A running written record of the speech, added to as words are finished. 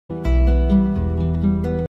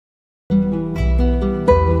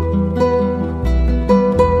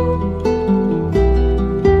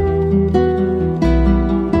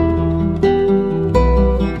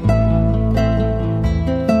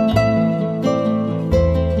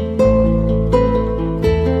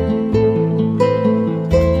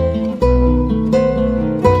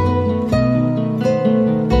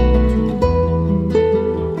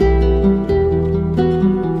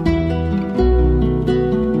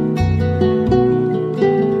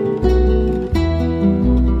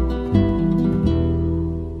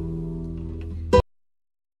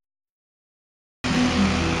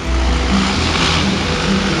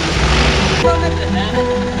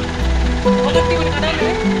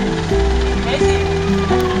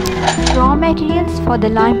Raw materials for the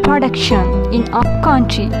lime production in our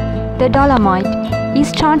country, the dolomite,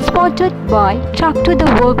 is transported by truck to the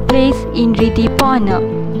workplace in Ridipana.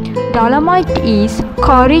 Dolomite is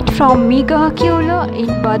quarried from Megahakula in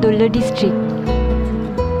Badulla district.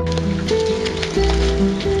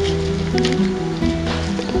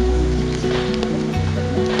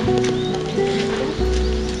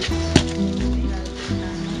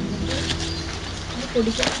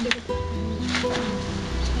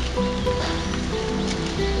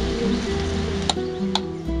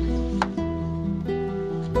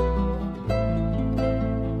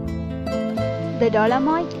 The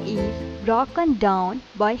dolomite is broken down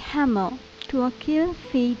by hammer to a kiln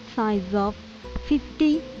feed size of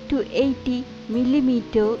 50 to 80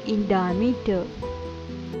 millimeter in diameter.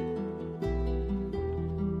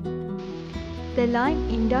 The lime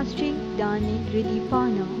industry done in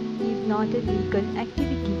Ridipana is not a legal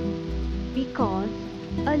activity because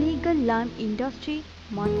a legal lime industry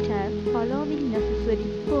must have following necessary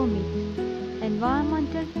permits: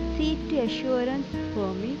 environmental safety assurance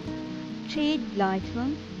permit, trade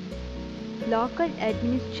license, local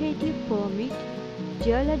administrative permit,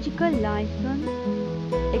 geological license,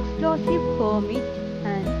 explosive permit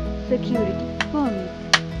and security permit.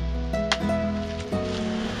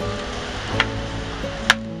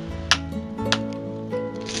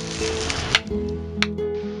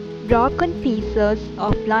 Broken pieces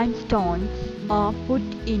of limestones are put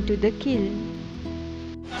into the kiln.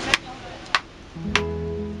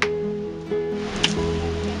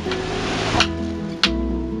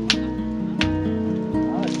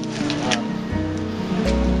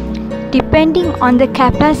 Depending on the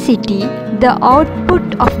capacity, the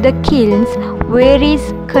output of the kilns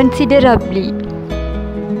varies considerably.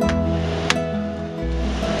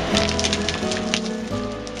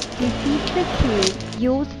 This is the kiln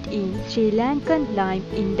used in Sri Lankan lime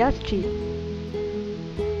industry.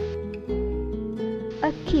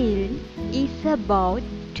 A kiln is about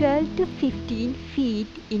 12 to 15 feet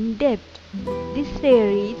in depth. This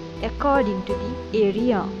varies according to the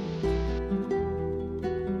area.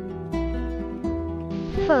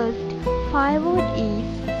 First, firewood is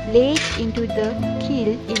laid into the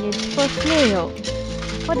kiln in its first layer.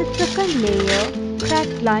 For the second layer,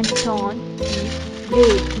 cracked limestone is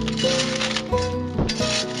laid.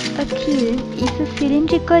 A kiln is a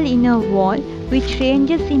cylindrical inner wall which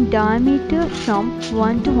ranges in diameter from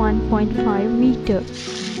 1 to 1.5 meter.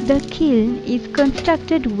 The kiln is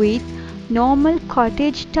constructed with normal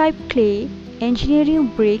cottage-type clay engineering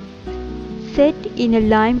bricks set in a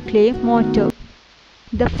lime clay mortar.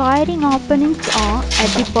 The firing openings are at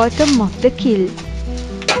the bottom of the kiln.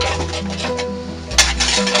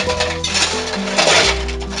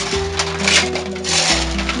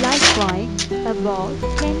 Likewise, about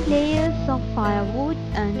 10 layers of firewood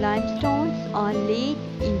and limestones are laid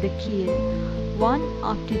in the kiln, one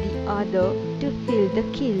after the other, to fill the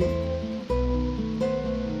kiln.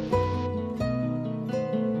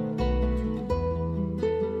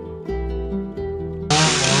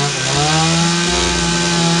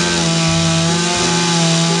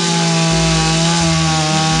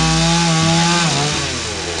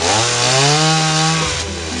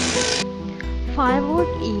 Firewood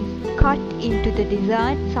is cut into the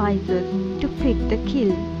desired sizes to fit the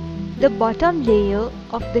kiln. The bottom layer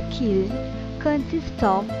of the kiln consists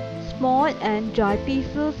of small and dry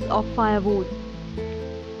pieces of firewood.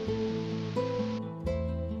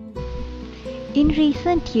 In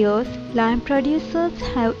recent years, lime producers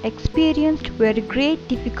have experienced very great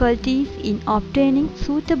difficulties in obtaining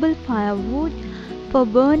suitable firewood for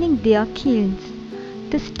burning their kilns.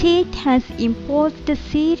 The state has imposed a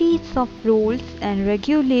series of rules and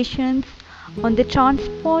regulations on the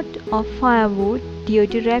transport of firewood due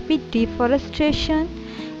to rapid deforestation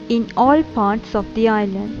in all parts of the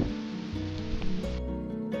island.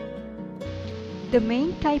 The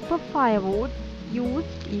main type of firewood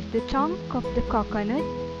used is the trunk of the coconut,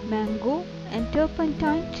 mango and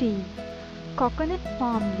turpentine trees. Coconut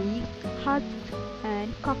palm leaves, husks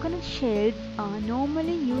and coconut shells are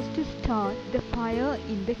normally used to start the fire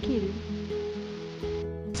in the kiln.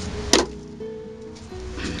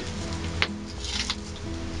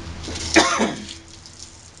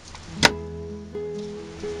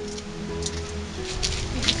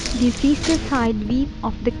 This is the side view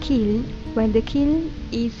of the kiln when the kiln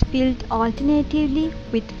is filled alternatively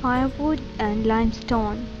with firewood and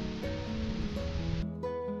limestone.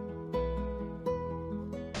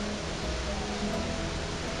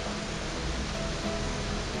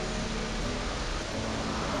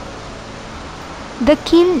 The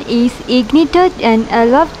kiln is ignited and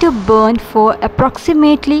allowed to burn for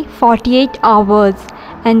approximately 48 hours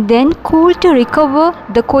and then cooled to recover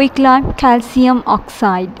the quicklime calcium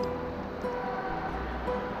oxide.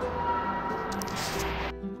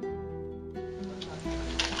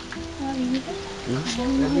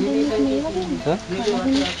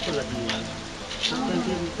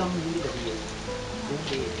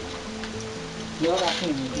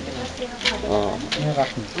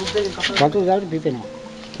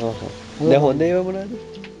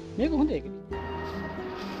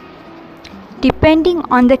 Depending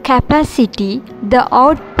on the capacity, the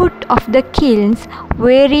output of the kilns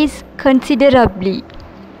varies considerably.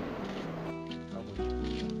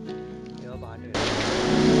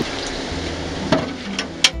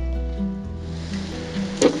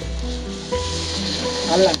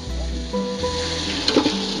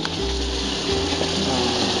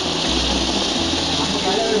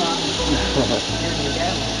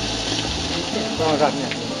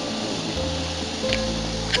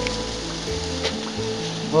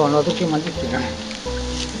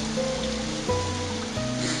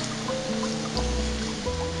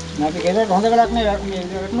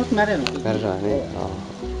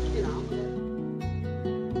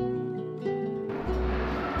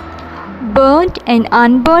 Burnt and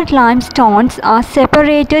unburnt limestones are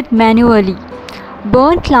separated manually.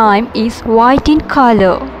 Burnt lime is white in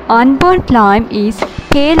color. Unburnt lime is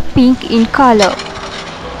pale pink in color.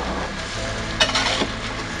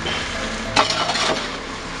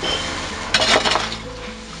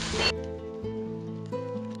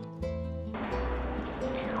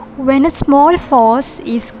 When a small force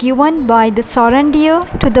is given by the surrender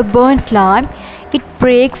to the burnt lime, it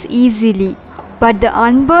breaks easily, but the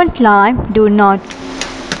unburnt lime do not.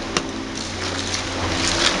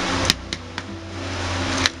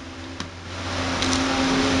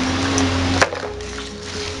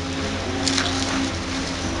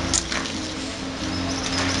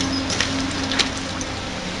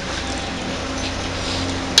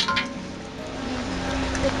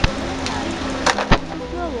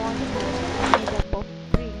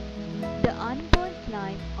 The unburnt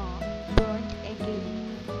lime are burnt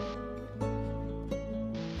again.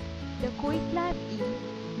 The quicklime is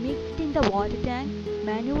mixed in the water tank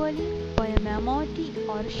manually by a mammoth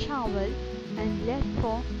or a shovel and left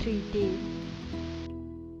for 3 days.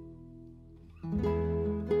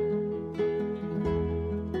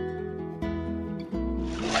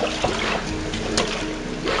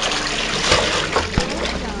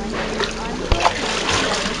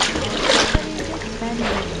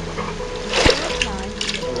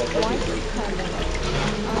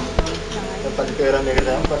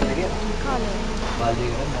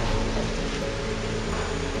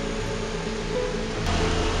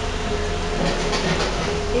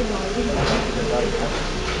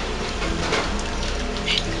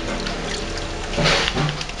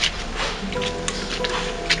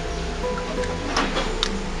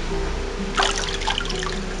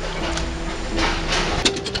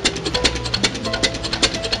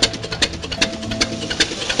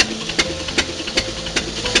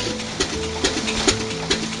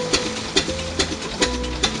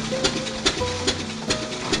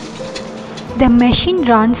 The machine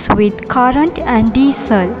runs with current and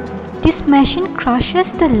diesel. This machine crushes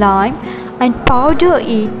the lime and powder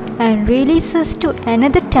it and releases to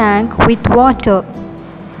another tank with water.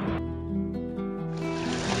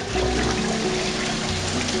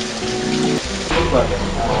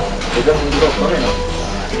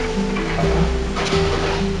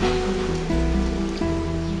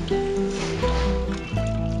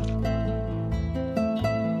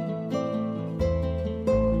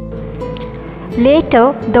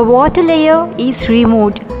 Later, the water layer is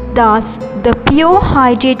removed, thus the pure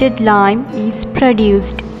hydrated lime is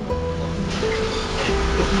produced.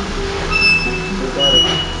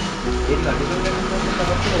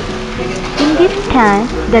 In this tank,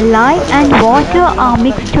 the lime and water are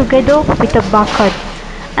mixed together with a bucket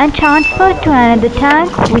and transferred to another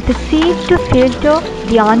tank with a sieve to filter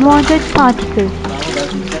the unwanted particles.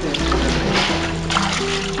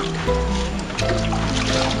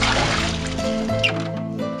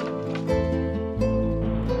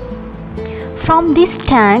 From this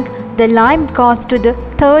tank, the lime goes to the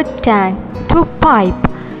third tank through pipe,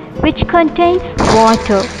 which contains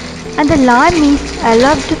water, and the lime is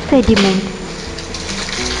allowed to sediment.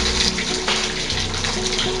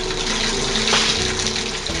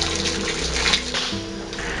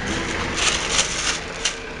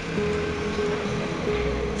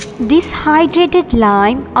 This hydrated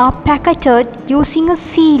lime are packaged using a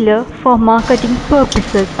sealer for marketing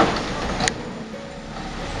purposes.